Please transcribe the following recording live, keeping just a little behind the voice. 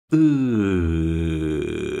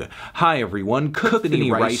Hi everyone,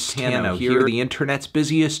 Cookthany Rice Tano here, the internet's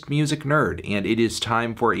busiest music nerd, and it is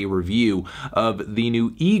time for a review of the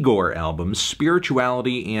new Igorrr album,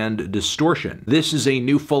 Spirituality and Distortion. This is a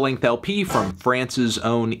new full-length LP from France's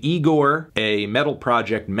own Igorrr, a metal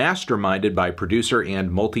project masterminded by producer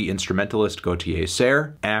and multi-instrumentalist Gauthier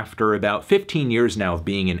Serre. After about 15 years now of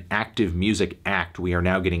being an active music act, we are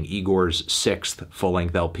now getting Igorr's 6th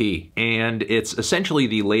full-length LP, and it's essentially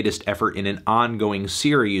the latest effort in an ongoing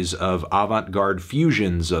series of avant-garde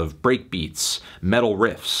fusions of breakbeats, metal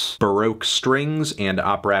riffs, baroque strings, and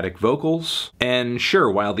operatic vocals. And sure,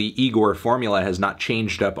 while the Igorrr formula has not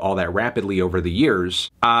changed up all that rapidly over the years,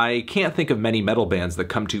 I can't think of many metal bands that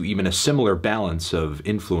come to even a similar balance of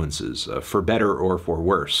influences, for better or for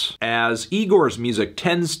worse, as Igorr's music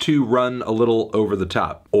tends to run a little over the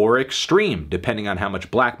top, or extreme, depending on how much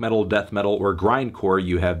black metal, death metal, or grindcore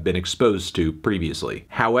you have been exposed to previously.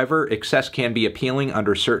 However, excess can be appealing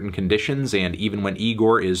under certain conditions, and even when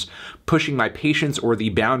Igorrr is pushing my patience or the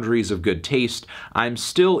boundaries of good taste, I'm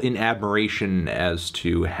still in admiration as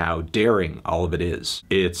to how daring all of it is.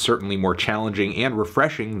 It's certainly more challenging and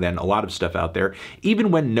refreshing than a lot of stuff out there,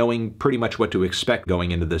 even when knowing pretty much what to expect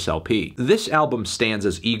going into this LP. This album stands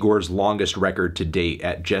as Igorr's longest record to date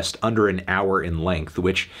at just under an hour in length,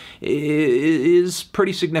 which is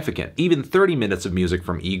pretty significant. Even 30 minutes of music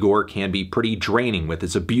from Igorrr can be pretty draining with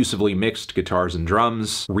its abusively mixed guitars and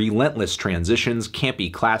drums, relentless transitions,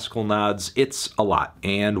 campy classical nods. It's a lot.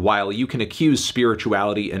 And while you can accuse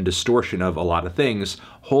spirituality and distortion of a lot of things,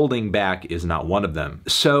 holding back is not one of them.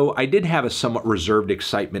 So I did have a somewhat reserved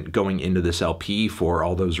excitement going into this LP for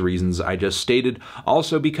all those reasons I just stated,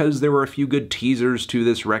 also because there were a few good teasers to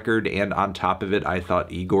this record, and on top of it, I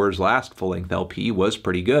thought Igorr's last full-length LP was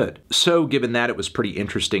pretty good. So given that, it was pretty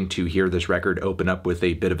interesting to hear this record open up with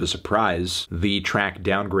a bit of a surprise. The track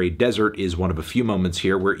Downgrade Desert is one of a few moments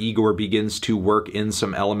here where Igorrr begins to work in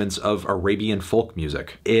some elements of Arabian folk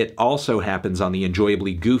music. It also happens on the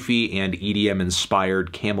enjoyably goofy and EDM-inspired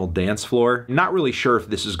CAMEL dance floor. Not really sure if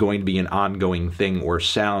this is going to be an ongoing thing or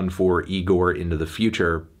sound for Igorrr into the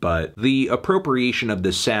future, but the appropriation of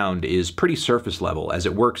this sound is pretty surface level as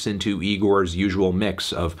it works into Igorr's usual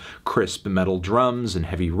mix of crisp metal drums and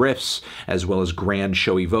heavy riffs, as well as grand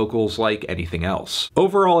showy vocals like anything else.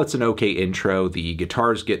 Overall, it's an okay intro. The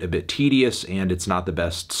guitars get a bit tedious, and it's not the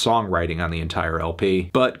best songwriting on the entire LP,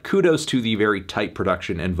 but kudos to the very tight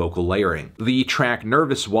production and vocal layering. The track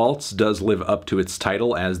Nervous Waltz does live up to its title,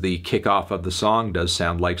 as the kickoff of the song does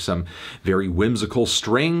sound like some very whimsical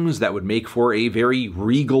strings that would make for a very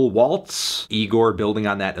regal waltz. Igorrr building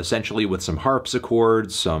on that essentially with some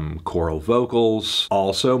harpsichords, some choral vocals,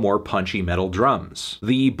 also more punchy metal drums.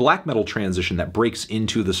 The black metal transition that breaks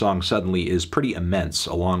into the song suddenly is pretty immense,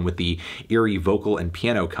 along with the eerie vocal and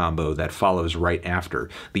piano combo that follows right after.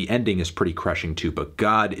 The ending is pretty crushing too, but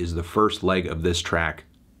God, is the first leg of this track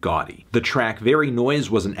gaudy. The track Very Noise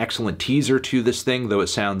was an excellent teaser to this thing, though it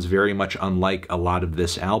sounds very much unlike a lot of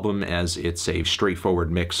this album, as it's a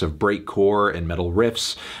straightforward mix of breakcore and metal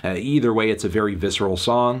riffs. Either way, it's a very visceral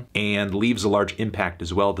song, and leaves a large impact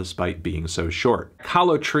as well, despite being so short.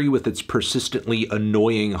 Hollow Tree, with its persistently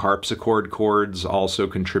annoying harpsichord chords, also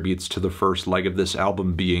contributes to the first leg of this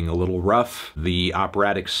album being a little rough. The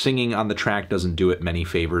operatic singing on the track doesn't do it many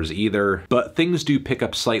favors either, but things do pick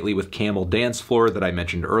up slightly with CAMEL Dance Floor that I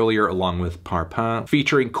mentioned earlier, along with PARPAING,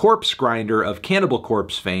 featuring Corpse Grinder of Cannibal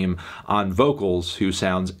Corpse fame on vocals, who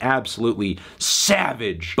sounds absolutely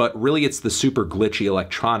savage, but really it's the super glitchy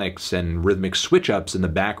electronics and rhythmic switch-ups in the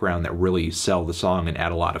background that really sell the song and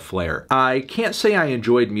add a lot of flair. I can't say I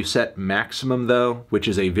enjoyed Musette Maximum though, which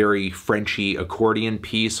is a very Frenchy accordion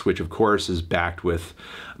piece, which of course is backed with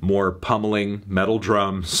more pummeling metal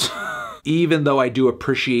drums. Even though I do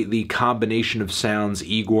appreciate the combination of sounds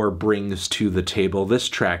Igorrr brings to the table, this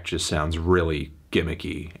track just sounds really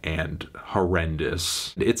gimmicky and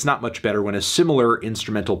horrendous. It's not much better when a similar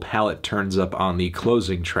instrumental palette turns up on the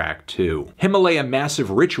closing track too. Himalaya Massive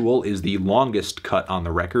Ritual is the longest cut on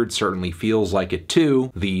the record, certainly feels like it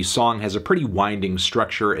too. The song has a pretty winding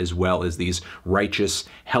structure, as well as these righteous,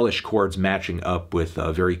 hellish chords matching up with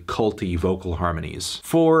very culty vocal harmonies.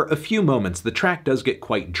 For a few moments, the track does get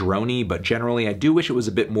quite drony, but generally I do wish it was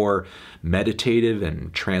a bit more meditative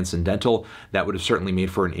and transcendental. That would have certainly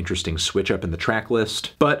made for an interesting switch up in the track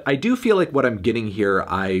list. But I do feel like what I'm getting here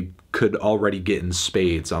I could already get in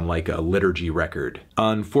spades on like a liturgy record.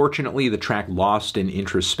 Unfortunately, the track Lost in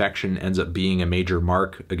Introspection ends up being a major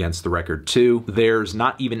mark against the record too. There's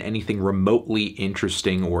not even anything remotely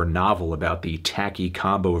interesting or novel about the tacky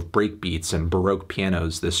combo of breakbeats and Baroque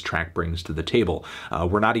pianos this track brings to the table.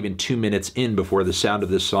 We're not even 2 minutes in before the sound of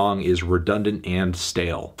this song is redundant and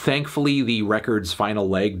stale. Thankfully, the record's final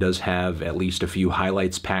leg does have at least a few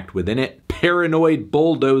highlights packed within it. Paranoid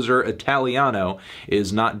Bulldozer Italiano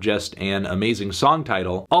is not just an amazing song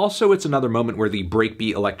title, also it's another moment where the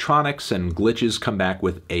breakbeat electronics and glitches come back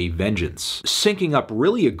with a vengeance, syncing up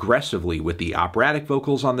really aggressively with the operatic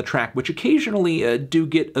vocals on the track, which occasionally do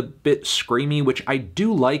get a bit screamy, which I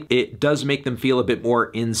do like. It does make them feel a bit more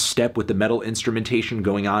in step with the metal instrumentation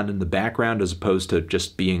going on in the background as opposed to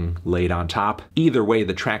just being laid on top. Either way,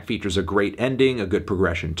 the track features a great ending, a good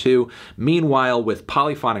progression too. Meanwhile, with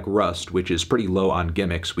Polyphonic Rust, which is pretty low on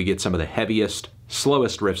gimmicks, we get some of the heaviest,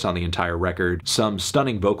 slowest riffs on the entire record, some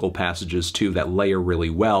stunning vocal passages too that layer really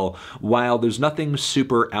well. While there's nothing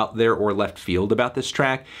super out there or left field about this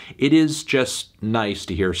track, it is just nice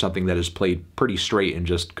to hear something that is played pretty straight and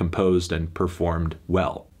just composed and performed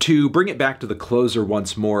well. To bring it back to the closer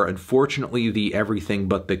once more, unfortunately the everything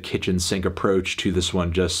but the kitchen sink approach to this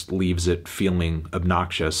one just leaves it feeling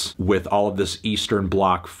obnoxious, with all of this Eastern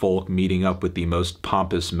Bloc folk meeting up with the most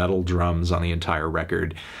pompous metal drums on the entire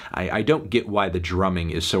record. I don't get why the drumming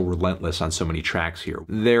is so relentless on so many tracks here.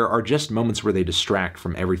 There are just moments where they distract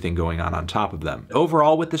from everything going on top of them.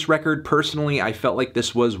 Overall with this record, personally, I felt like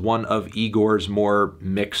this was one of Igorr's more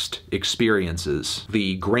mixed experiences.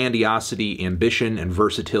 The grandiosity, ambition, and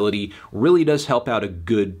versatility really does help out a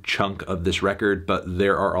good chunk of this record, but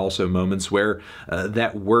there are also moments where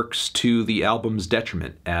that works to the album's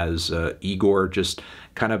detriment, as Igorrr just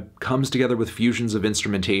kind of comes together with fusions of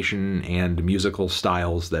instrumentation and musical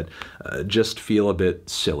styles that just feel a bit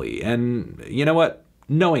silly. And you know what?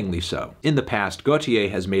 Knowingly so. In the past, Gautier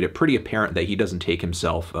has made it pretty apparent that he doesn't take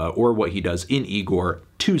himself or what he does in Igorrr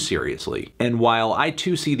too seriously. And while I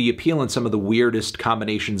too see the appeal in some of the weirdest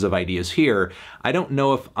combinations of ideas here, I don't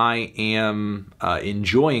know if I am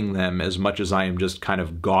enjoying them as much as I am just kind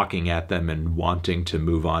of gawking at them and wanting to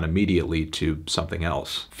move on immediately to something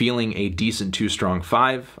else. Feeling a decent 2 strong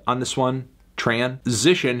 5 on this one.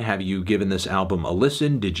 Transition, have you given this album a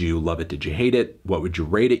listen? Did you love it? Did you hate it? What would you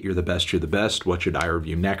rate it? You're the best, you're the best. What should I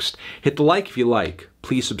review next? Hit the like if you like.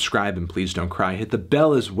 Please subscribe and please don't cry. Hit the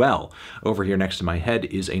bell as well. Over here next to my head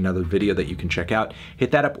is another video that you can check out.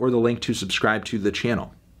 Hit that up or the link to subscribe to the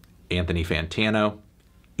channel. Anthony Fantano,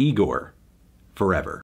 Igorrr, forever.